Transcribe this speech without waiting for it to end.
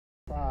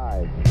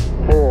5,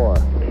 4,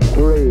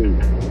 3,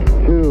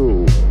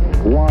 2,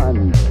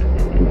 1,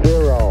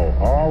 0.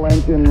 All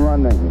engine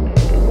running.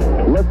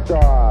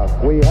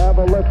 Liftoff. We have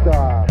a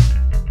liftoff.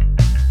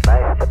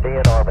 Nice to be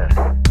in orbit.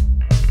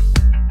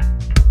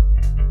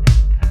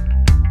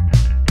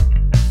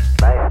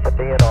 Nice to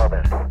be in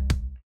orbit.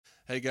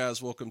 Hey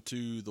guys, welcome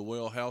to the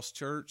Well House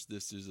Church.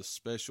 This is a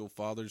special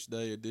Father's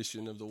Day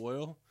edition of the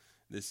Well.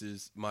 This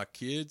is my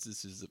kids.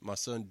 This is my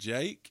son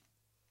Jake.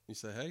 You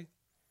say hey. Hey.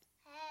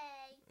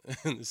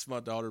 And this is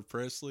my daughter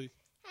Presley.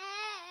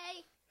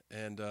 Hey.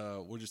 And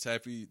we're just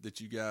happy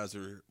that you guys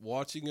are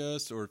watching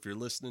us, or if you're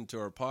listening to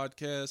our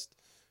podcast.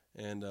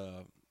 And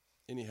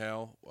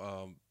anyhow,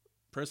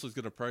 Presley's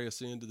going to pray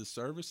us into the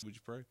service. Would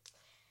you pray?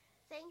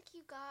 Thank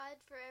you,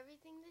 God, for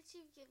everything that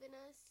you've given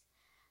us.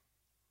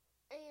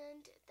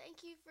 And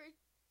thank you for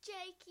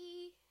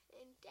Jakey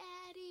and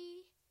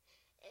Daddy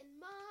and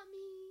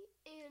Mommy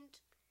and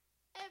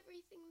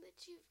everything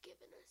that you've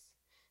given us.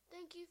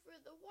 Thank you for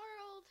the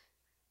world.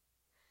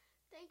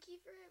 Thank you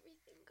for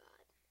everything,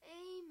 God.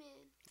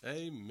 Amen.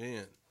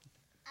 Amen.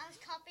 I was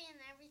copying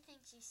everything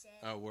she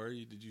said. Oh, were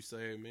you? Did you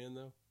say amen,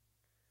 though?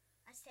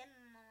 I said it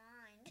in my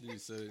mind. Did you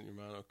say it in your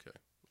mind? Okay.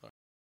 All right.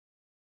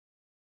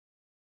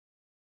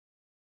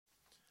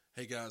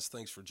 Hey, guys,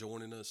 thanks for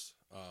joining us.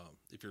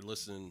 If you're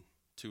listening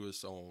to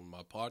us on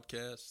my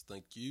podcast,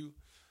 thank you.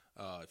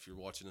 If you're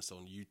watching us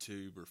on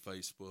YouTube or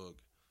Facebook,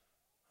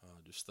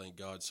 just thank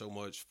God so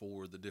much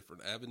for the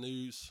different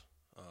avenues,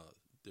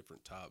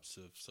 different types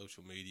of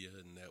social media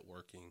and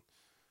networking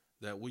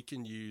that we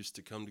can use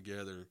to come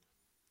together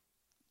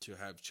to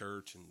have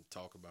church and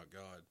talk about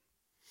God.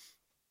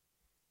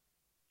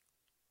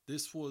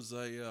 This was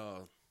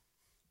a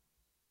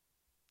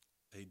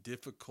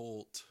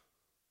difficult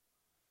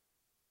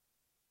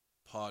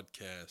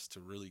podcast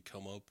to really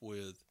come up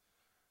with.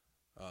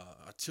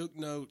 I took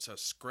notes, I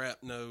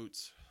scrapped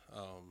notes,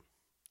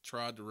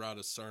 tried to write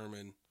a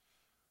sermon,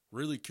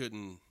 really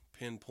couldn't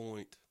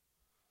pinpoint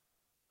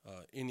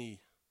any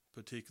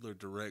particular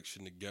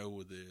direction to go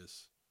with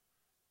this.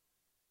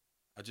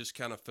 I just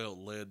kind of felt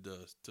led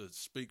to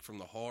speak from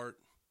the heart.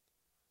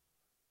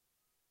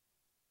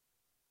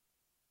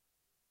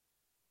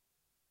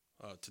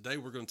 Today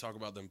we're going to talk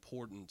about the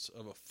importance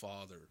of a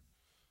father.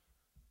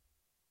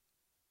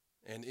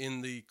 And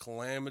in the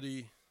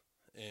calamity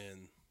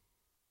and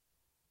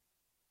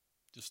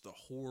just the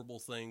horrible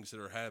things that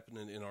are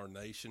happening in our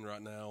nation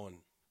right now and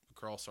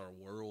across our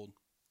world,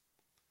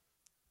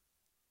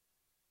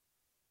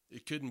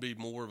 it couldn't be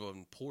more of an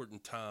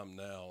important time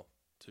now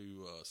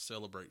to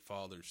celebrate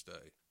Father's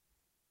Day.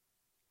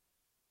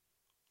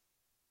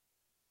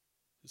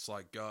 It's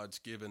like God's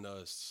given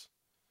us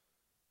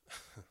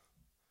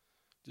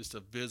just a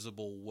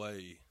visible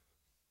way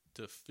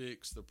to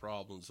fix the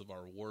problems of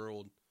our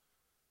world,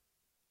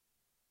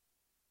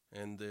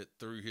 and that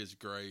through His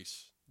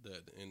grace,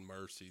 that in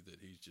mercy, that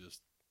He's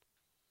just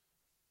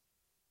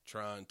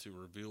trying to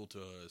reveal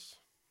to us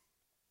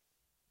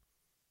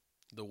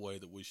the way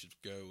that we should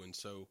go. And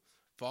so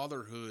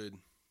fatherhood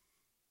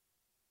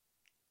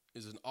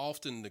is an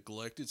often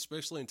neglected,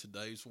 especially in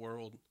today's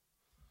world.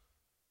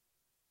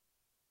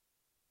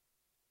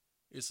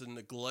 It's a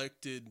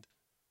neglected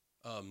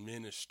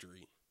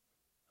ministry.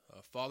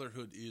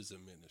 Fatherhood is a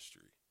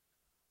ministry.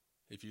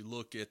 If you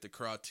look at the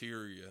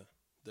criteria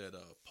that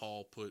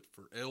Paul put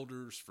for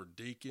elders, for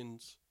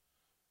deacons,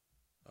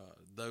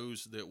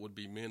 those that would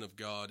be men of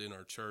God in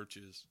our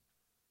churches,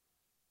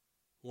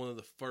 one of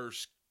the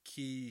first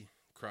key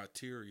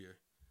criteria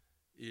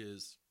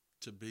is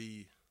to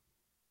be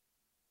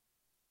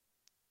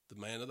the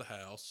man of the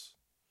house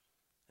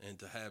and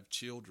to have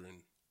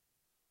children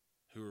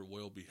who are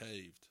well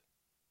behaved.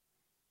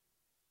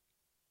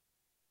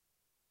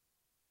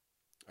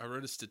 I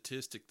read a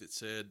statistic that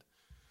said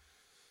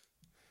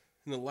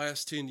in the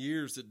last 10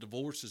 years that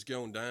divorce has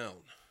gone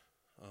down.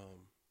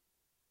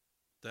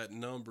 That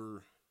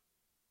number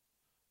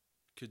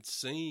could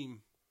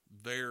seem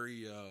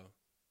very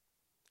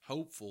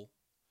hopeful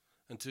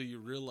until you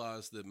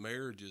realize that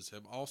marriages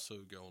have also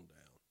gone down.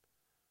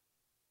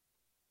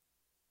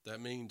 That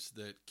means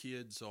that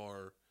kids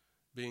are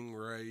being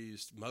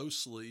raised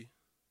mostly,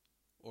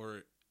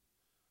 or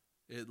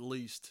at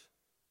least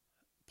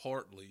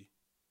partly,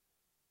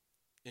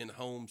 in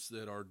homes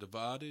that are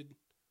divided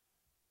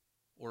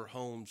or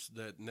homes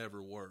that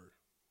never were.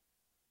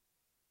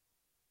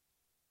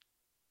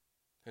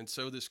 And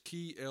so this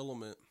key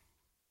element,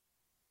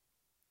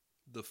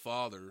 the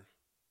father,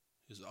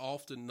 is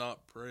often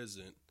not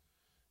present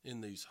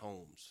in these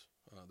homes.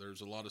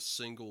 There's a lot of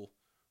single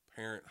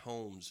parent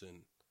homes,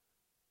 and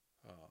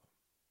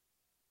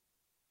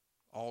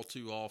all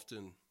too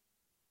often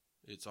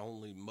it's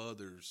only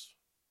mothers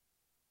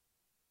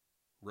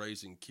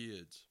raising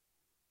kids.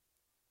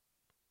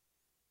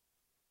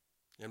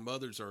 And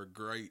mothers are a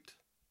great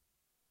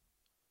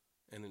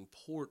and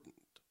important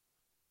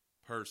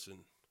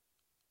person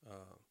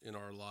in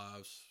our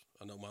lives.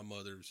 I know my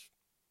mother's,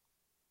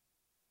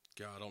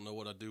 God, I don't know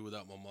what I'd do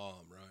without my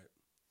mom, right?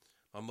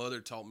 My mother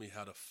taught me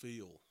how to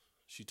feel.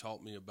 She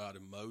taught me about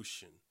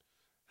emotion,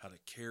 how to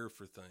care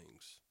for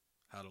things.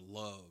 how to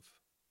love.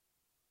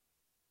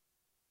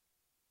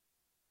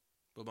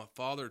 But my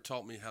father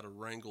taught me how to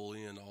wrangle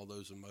in all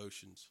those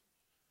emotions.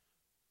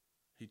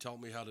 He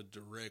taught me how to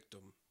direct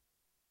them,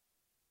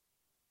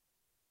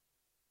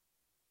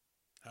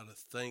 how to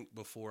think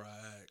before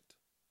I act,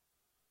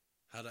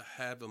 how to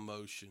have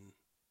emotion,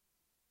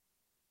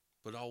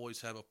 but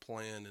always have a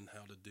plan and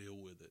how to deal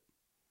with it.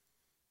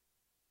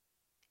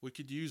 We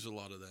could use a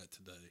lot of that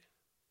today.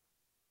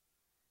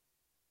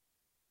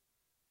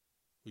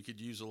 We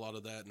could use a lot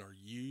of that in our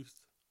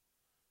youth.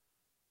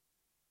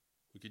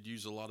 We could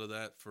use a lot of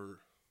that for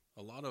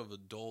a lot of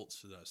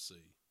adults that I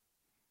see.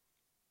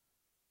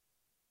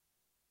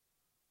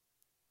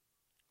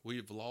 We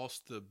have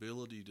lost the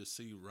ability to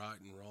see right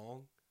and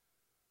wrong.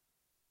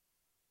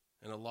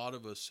 And a lot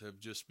of us have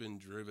just been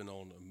driven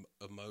on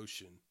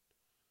emotion.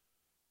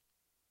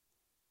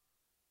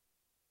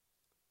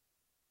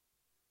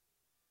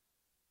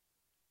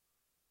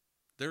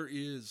 There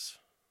is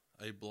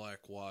a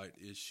black-white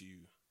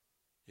issue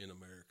in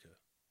America.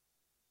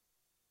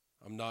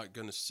 I'm not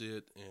going to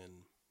sit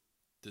and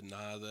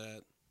deny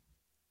that.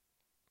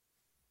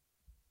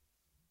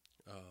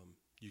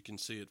 You can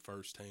see it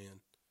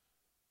firsthand.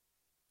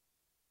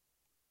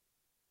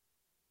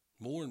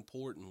 More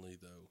importantly,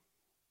 though,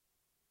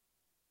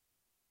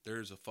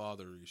 there is a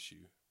father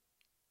issue.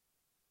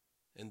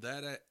 And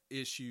that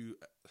issue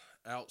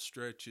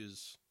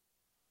outstretches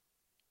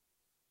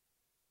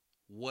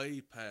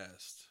way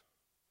past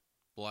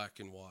black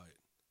and white.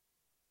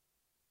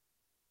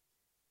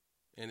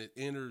 And it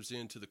enters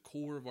into the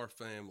core of our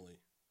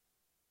family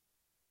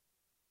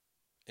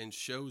and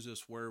shows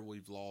us where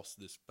we've lost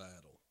this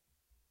battle.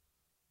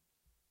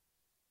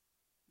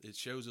 It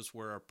shows us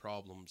where our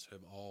problems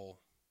have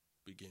all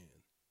began.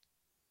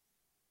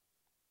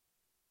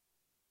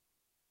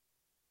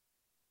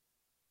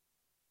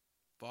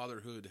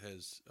 Fatherhood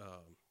has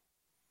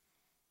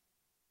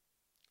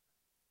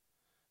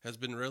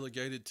been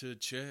relegated to a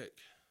check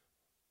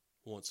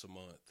once a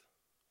month.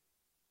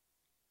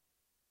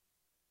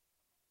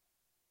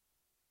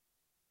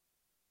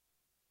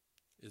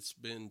 It's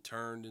been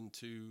turned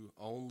into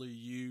only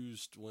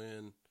used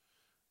when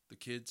the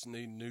kids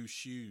need new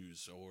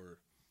shoes or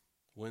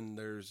when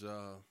there's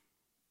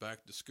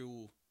back to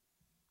school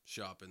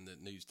shopping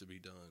that needs to be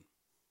done.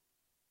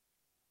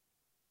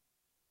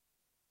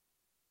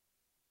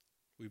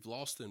 We've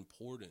lost the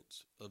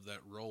importance of that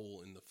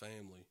role in the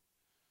family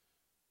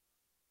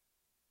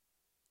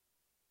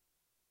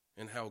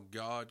and how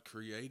God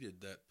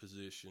created that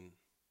position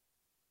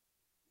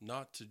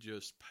not to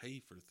just pay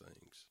for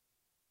things,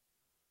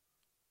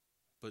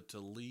 but to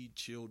lead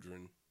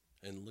children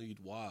and lead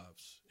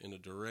wives in a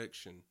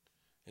direction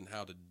and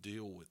how to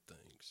deal with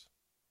things.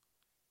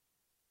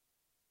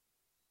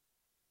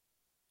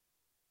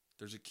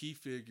 There's a key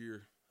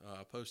figure,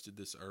 I posted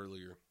this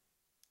earlier,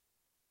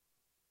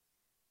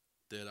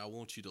 that I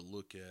want you to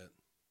look at.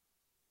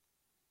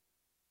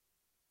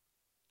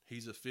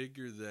 He's a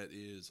figure that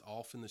is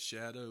off in the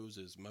shadows,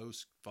 as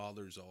most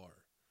fathers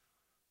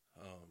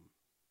are.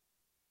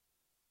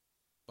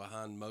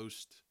 Behind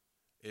most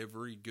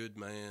every good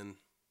man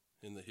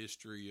in the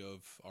history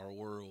of our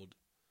world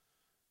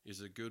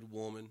is a good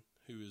woman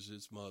who is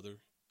his mother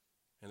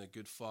and a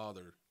good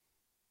father.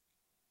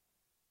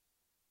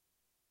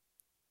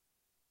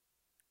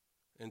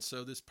 And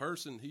so this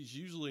person, he's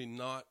usually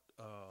not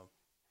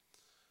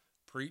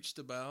preached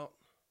about.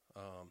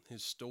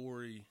 His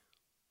story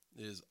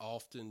is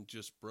often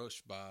just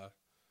brushed by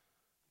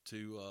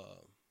to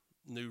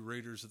new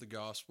readers of the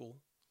gospel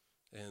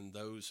and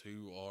those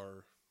who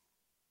are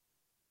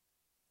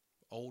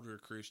older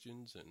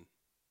Christians and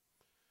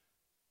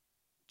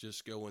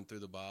just going through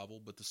the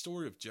Bible. But the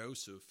story of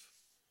Joseph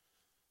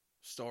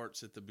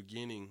starts at the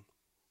beginning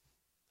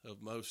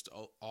of most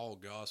all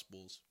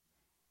gospels.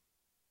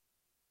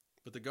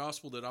 But the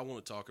gospel that I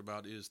want to talk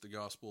about is the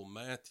gospel of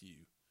Matthew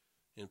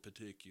in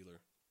particular.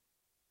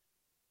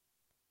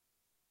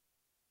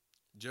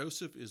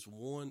 Joseph is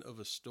one of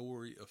a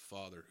story of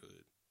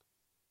fatherhood.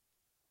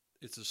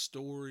 It's a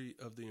story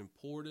of the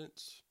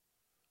importance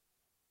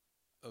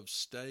of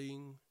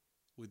staying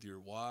with your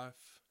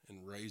wife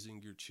and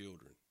raising your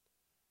children.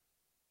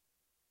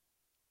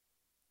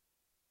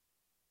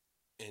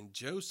 And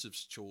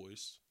Joseph's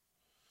choice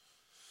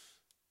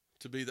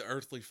to be the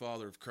earthly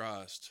father of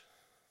Christ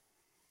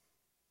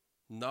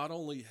not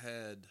only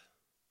had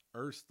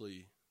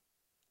earthly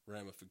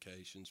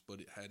ramifications, but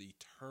it had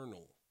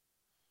eternal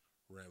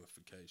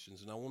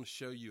ramifications. And I want to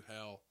show you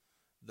how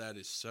that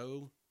is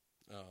so.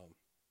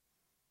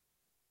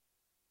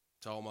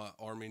 To all my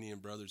Armenian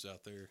brothers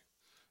out there,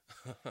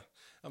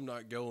 I'm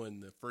not going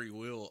the free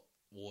will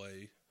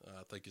way.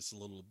 I think it's a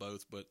little of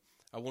both, but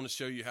I want to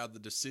show you how the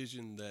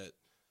decision that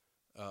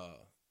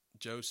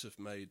Joseph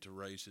made to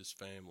raise his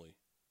family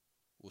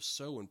was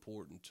so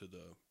important to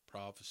the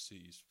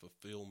prophecies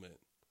fulfillment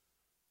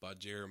by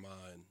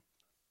Jeremiah and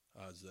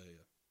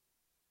Isaiah.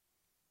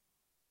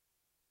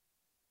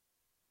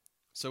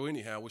 So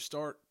anyhow, we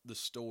start the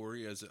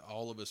story, as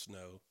all of us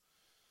know,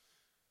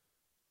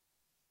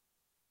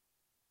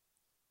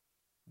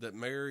 that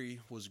Mary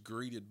was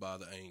greeted by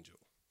the angel.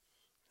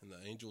 And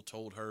the angel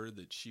told her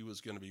that she was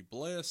going to be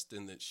blessed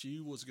and that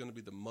she was going to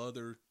be the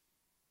mother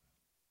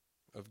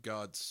of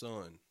God's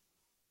Son.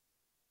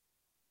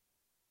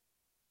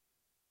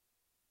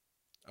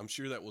 I'm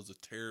sure that was a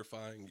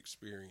terrifying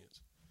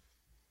experience.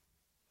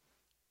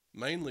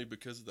 Mainly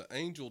because the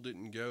angel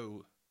didn't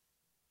go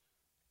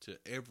to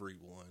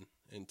everyone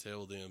and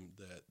tell them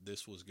that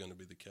this was going to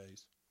be the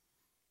case.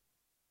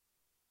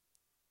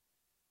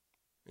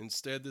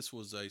 Instead, this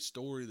was a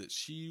story that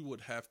she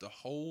would have to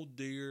hold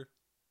dear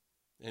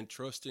and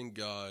trust in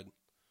God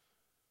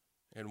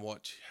and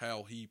watch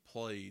how He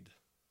played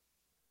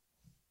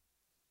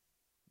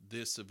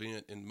this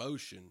event in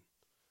motion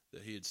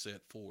that He had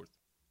set forth.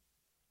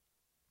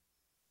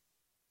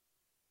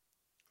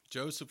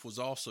 Joseph was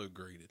also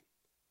greeted,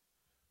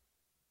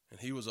 and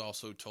he was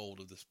also told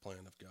of this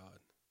plan of God.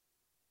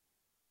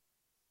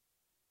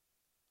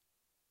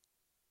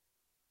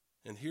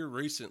 And here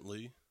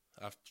recently,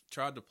 I've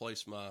tried to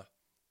place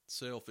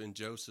myself in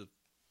Joseph,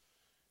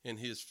 in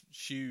his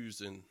shoes,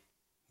 and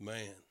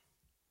man,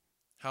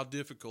 how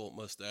difficult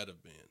must that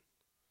have been?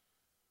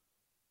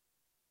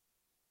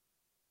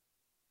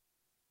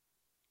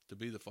 To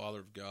be the father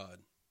of God.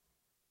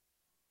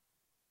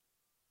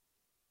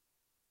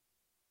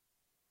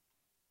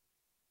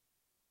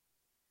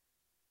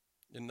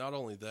 And not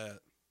only that,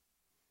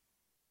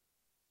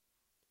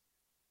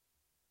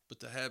 but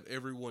to have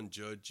everyone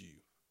judge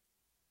you.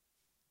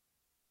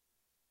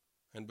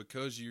 And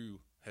because you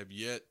have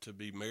yet to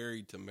be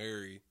married to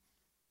Mary,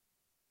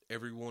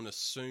 everyone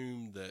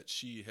assumed that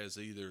she has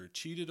either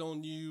cheated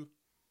on you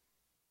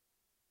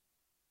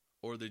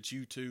or that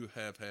you two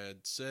have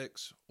had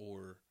sex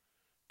or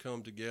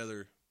come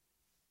together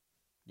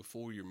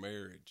before your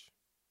marriage.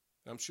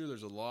 I'm sure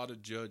there's a lot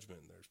of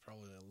judgment. There's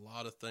probably a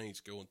lot of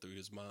things going through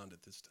his mind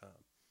at this time.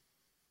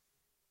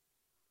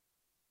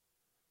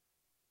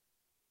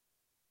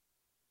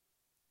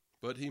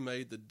 But he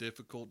made the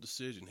difficult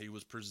decision. He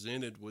was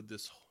presented with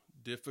this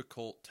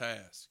difficult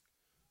task.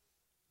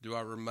 Do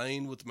I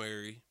remain with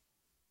Mary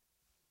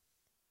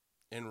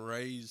and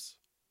raise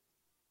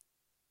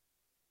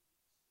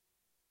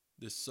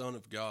this Son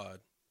of God?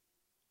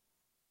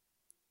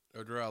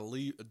 Or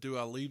do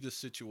I leave this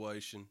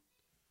situation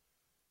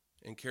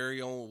and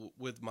carry on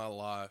with my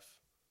life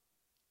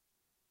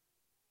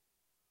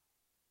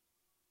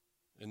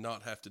and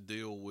not have to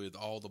deal with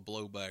all the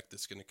blowback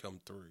that's going to come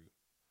through?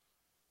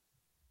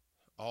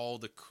 All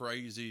the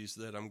crazies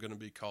that I'm going to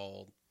be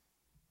called.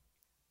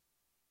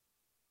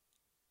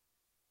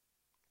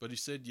 But he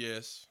said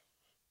yes,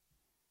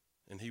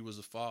 and he was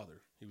a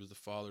father. He was the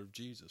father of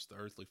Jesus, the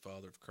earthly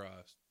father of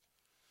Christ.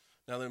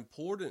 Now, the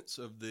importance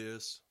of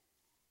this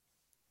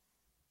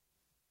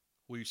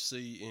we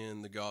see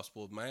in the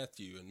Gospel of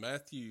Matthew. And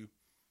Matthew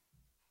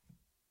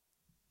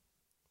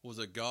was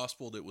a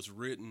gospel that was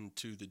written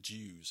to the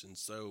Jews. And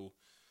so,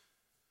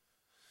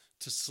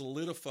 to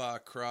solidify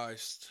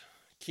Christ's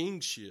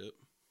kingship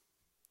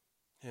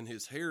and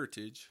his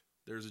heritage,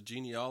 there's a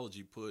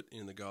genealogy put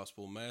in the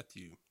Gospel of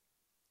Matthew.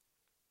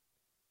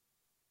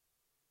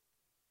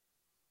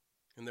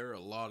 And there are a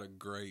lot of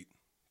great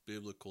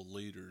biblical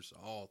leaders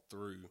all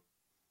through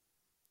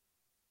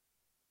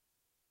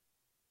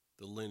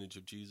the lineage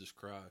of Jesus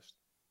Christ.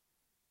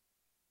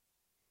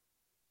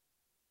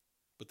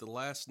 But the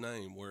last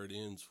name, where it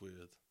ends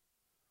with,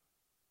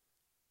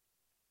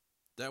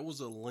 that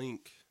was a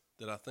link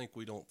that I think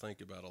we don't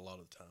think about a lot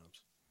of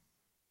times.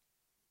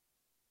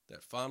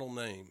 That final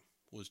name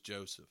was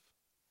Joseph.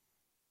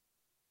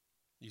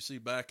 You see,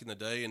 back in the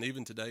day, and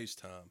even today's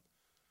time,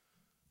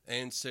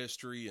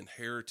 ancestry and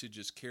heritage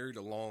is carried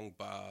along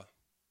by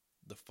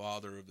the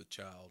father of the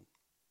child.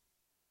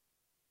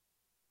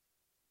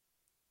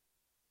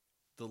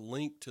 The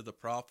link to the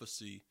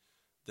prophecy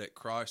that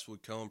Christ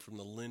would come from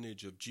the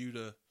lineage of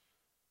Judah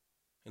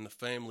and the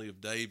family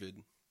of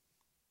David,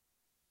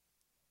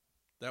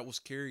 that was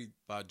carried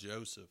by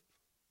Joseph.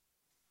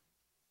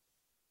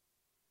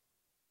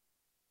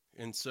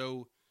 And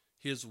so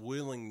his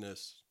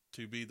willingness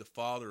to be the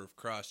father of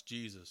Christ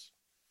Jesus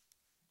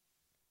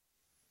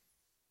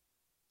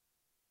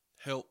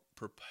helped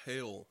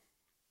propel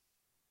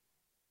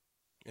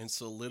and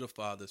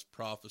solidify this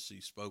prophecy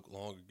spoke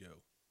long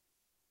ago.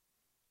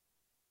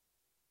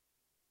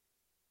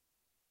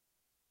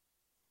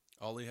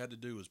 All he had to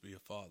do was be a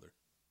father.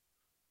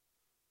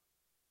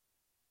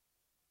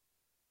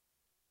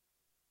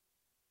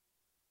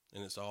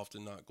 And it's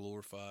often not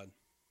glorified.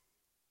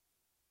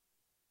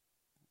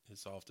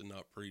 It's often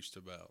not preached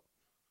about.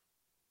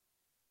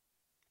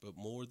 But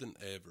more than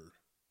ever,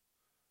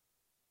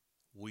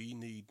 we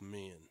need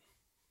men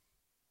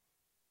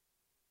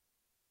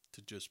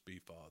to just be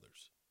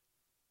fathers.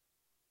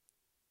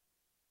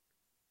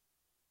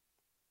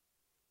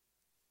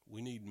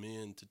 We need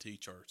men to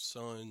teach our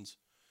sons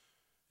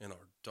and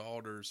our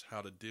daughters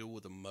how to deal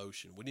with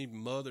emotion. We need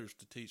mothers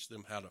to teach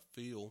them how to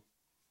feel.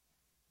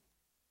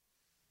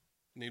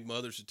 We need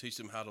mothers to teach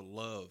them how to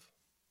love.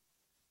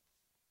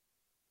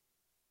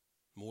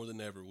 More than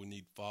ever, we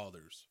need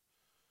fathers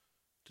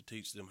to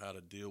teach them how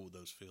to deal with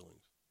those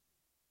feelings.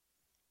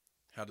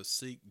 how to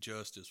seek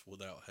justice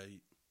without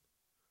hate,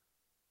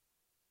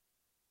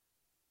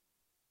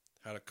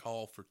 how to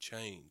call for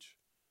change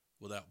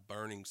without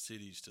burning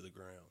cities to the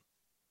ground.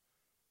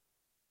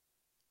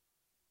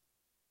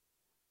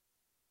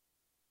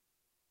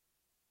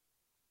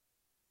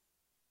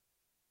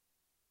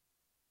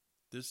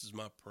 This is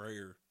my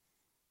prayer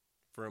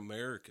for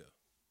America,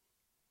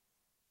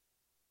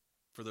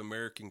 for the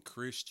American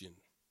Christian,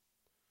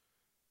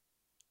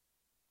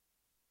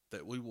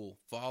 that we will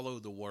follow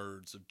the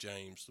words of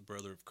James, the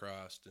brother of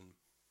Christ, and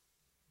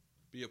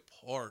be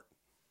a part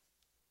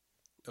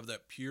of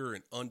that pure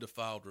and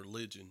undefiled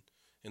religion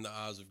in the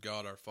eyes of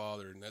God our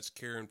Father, and that's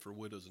caring for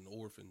widows and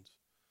orphans.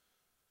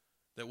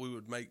 That we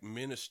would make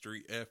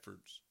ministry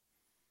efforts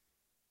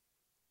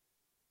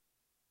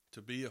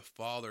to be a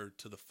father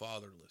to the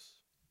fatherless.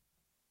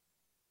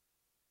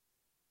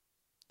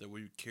 That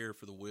we would care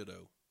for the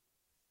widow.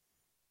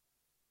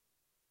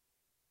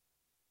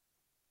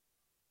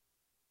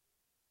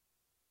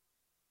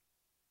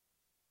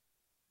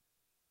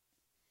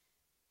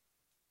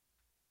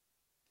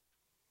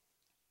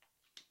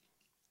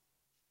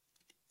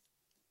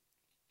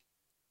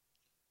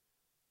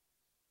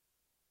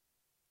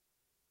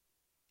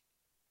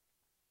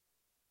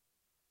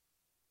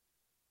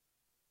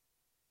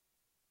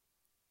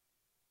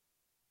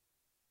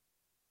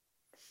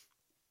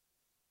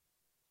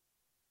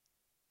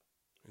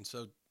 And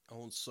so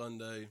on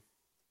Sunday,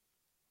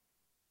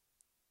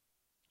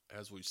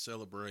 as we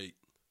celebrate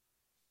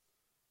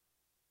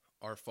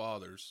our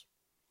fathers,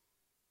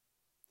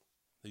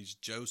 these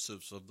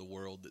Josephs of the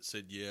world that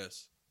said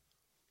yes,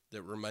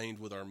 that remained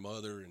with our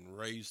mother and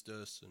raised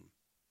us, and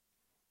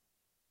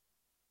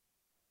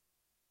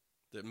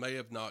that may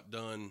have not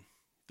done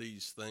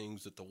these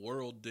things that the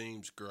world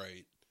deems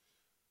great,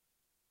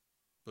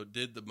 but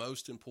did the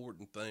most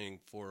important thing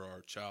for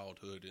our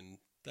childhood, and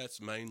that's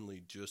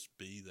mainly just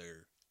be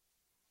there.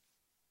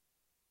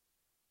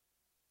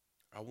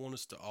 I want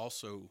us to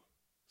also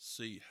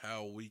see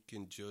how we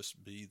can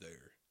just be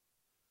there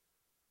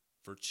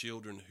for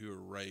children who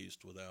are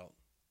raised without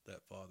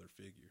that father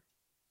figure.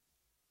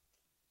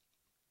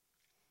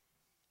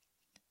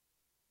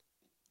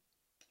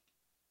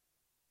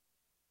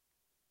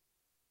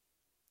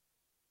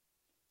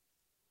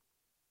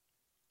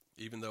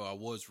 Even though I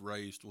was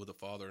raised with a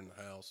father in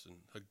the house, and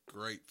a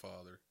great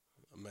father,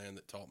 a man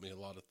that taught me a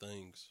lot of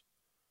things,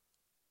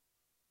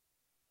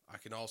 I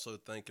can also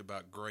think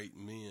about great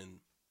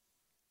men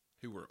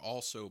who were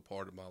also a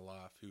part of my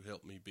life, who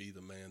helped me be the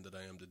man that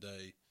I am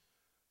today.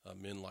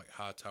 Men like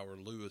Hightower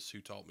Lewis,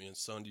 who taught me in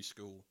Sunday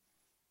school.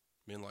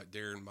 Men like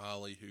Darren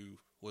Miley, who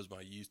was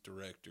my youth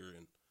director,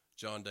 and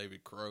John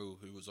David Crow,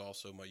 who was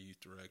also my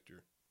youth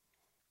director.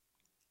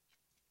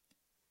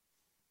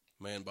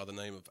 A man by the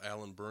name of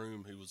Alan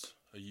Broom, who was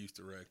a youth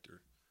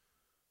director.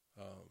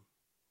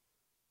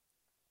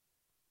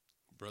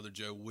 Brother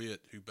Joe Witt,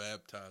 who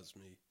baptized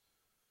me.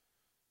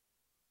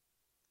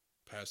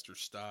 Pastor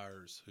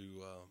Stiers,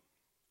 who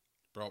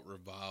brought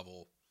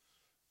revival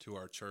to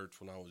our church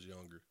when I was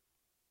younger.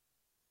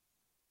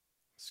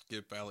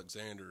 Skip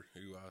Alexander,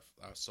 who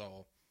I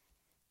saw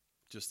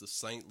just the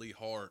saintly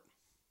heart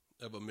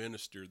of a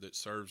minister that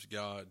serves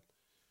God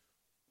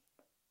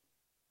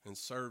and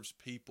serves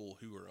people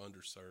who are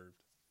underserved.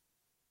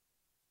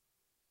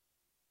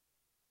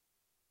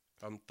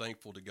 I'm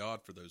thankful to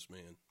God for those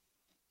men.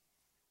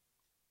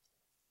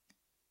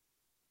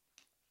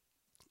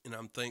 And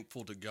I'm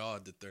thankful to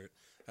God that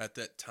at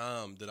that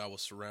time that I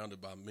was surrounded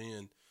by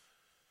men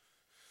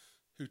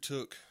who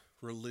took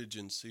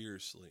religion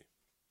seriously,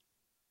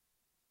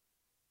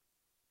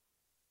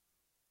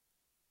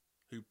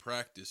 who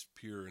practiced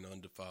pure and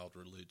undefiled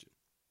religion,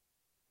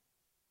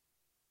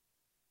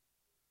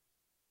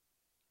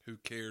 who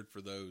cared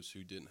for those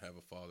who didn't have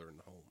a father in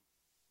the home.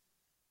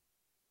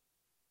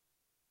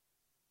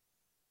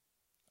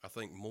 I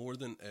think more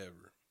than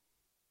ever,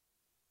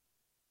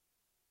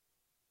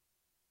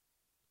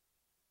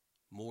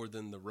 more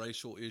than the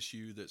racial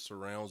issue that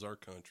surrounds our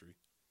country,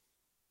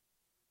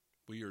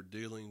 we are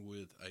dealing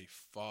with a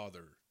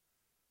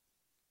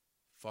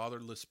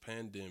fatherless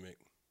pandemic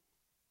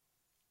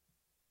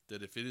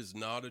that if it is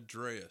not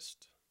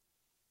addressed,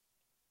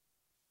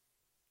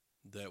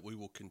 that we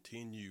will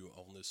continue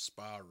on this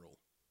spiral,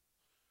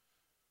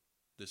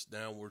 this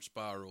downward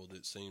spiral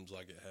that seems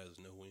like it has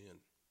no end.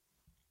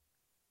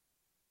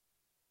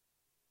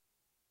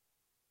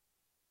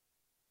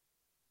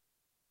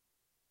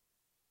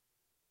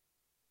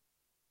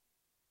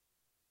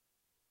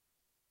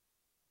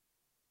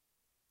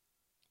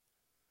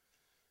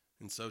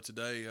 And so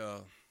today,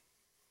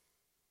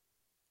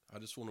 I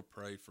just want to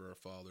pray for our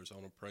fathers. I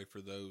want to pray for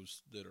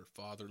those that are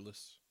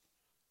fatherless.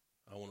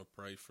 I want to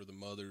pray for the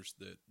mothers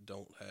that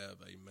don't have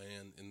a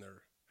man in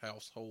their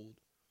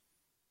household.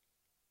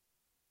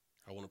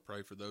 I want to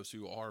pray for those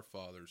who are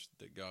fathers,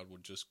 that God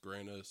would just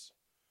grant us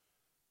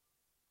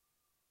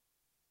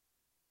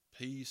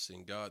peace,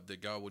 and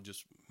that God would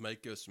just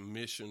make us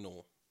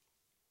missional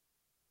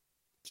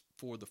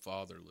for the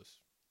fatherless.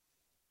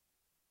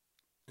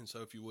 And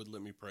so if you would,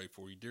 let me pray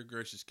for you. Dear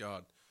gracious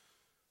God,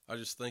 I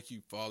just thank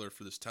you, Father,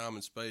 for this time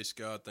and space,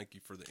 God. Thank you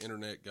for the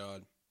internet,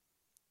 God.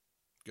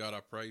 God,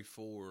 I pray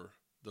for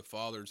the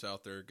fathers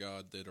out there,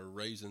 God, that are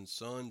raising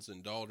sons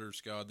and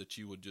daughters, God, that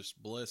you would just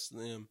bless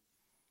them.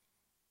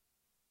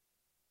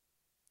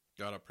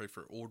 God, I pray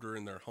for order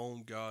in their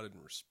home, God,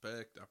 and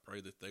respect. I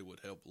pray that they would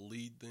help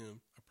lead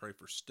them. I pray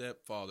for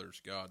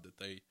stepfathers, God, that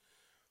they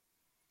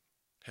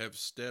have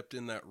stepped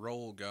in that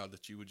role, God,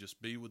 that you would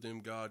just be with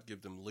them, God,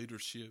 give them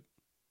leadership.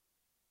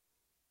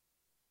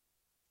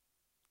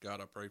 God,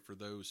 I pray for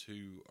those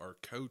who are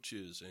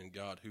coaches and,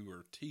 God, who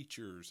are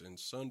teachers and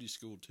Sunday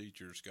school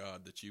teachers,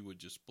 God, that you would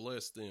just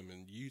bless them,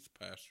 and youth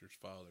pastors,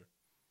 Father.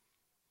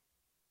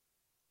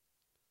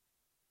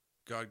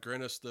 God,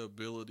 grant us the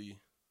ability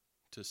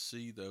to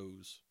see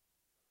those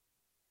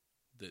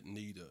that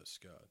need us,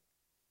 God.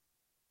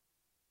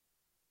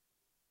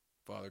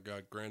 Father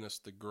God, grant us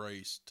the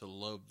grace to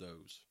love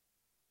those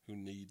who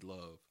need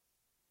love.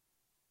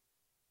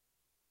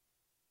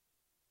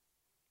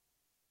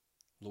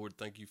 Lord,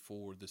 thank you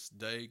for this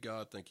day,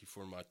 God. Thank you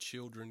for my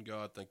children,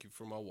 God. Thank you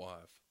for my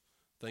wife.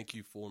 Thank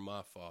you for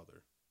my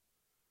father.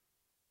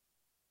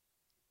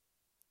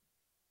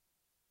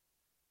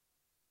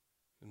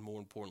 And more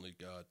importantly,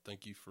 God,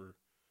 thank you for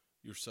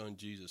your son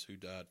Jesus who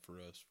died for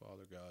us,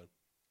 Father God.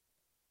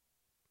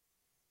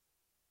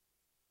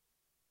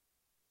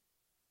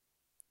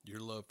 Your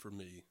love for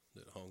me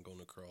that hung on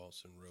the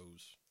cross and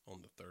rose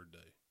on the third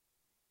day.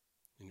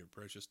 In your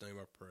precious name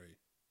I pray.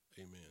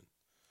 Amen.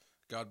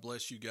 God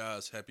bless you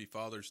guys. Happy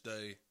Father's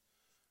Day.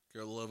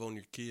 Go love on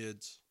your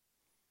kids.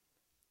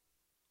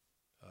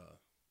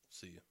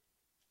 See you.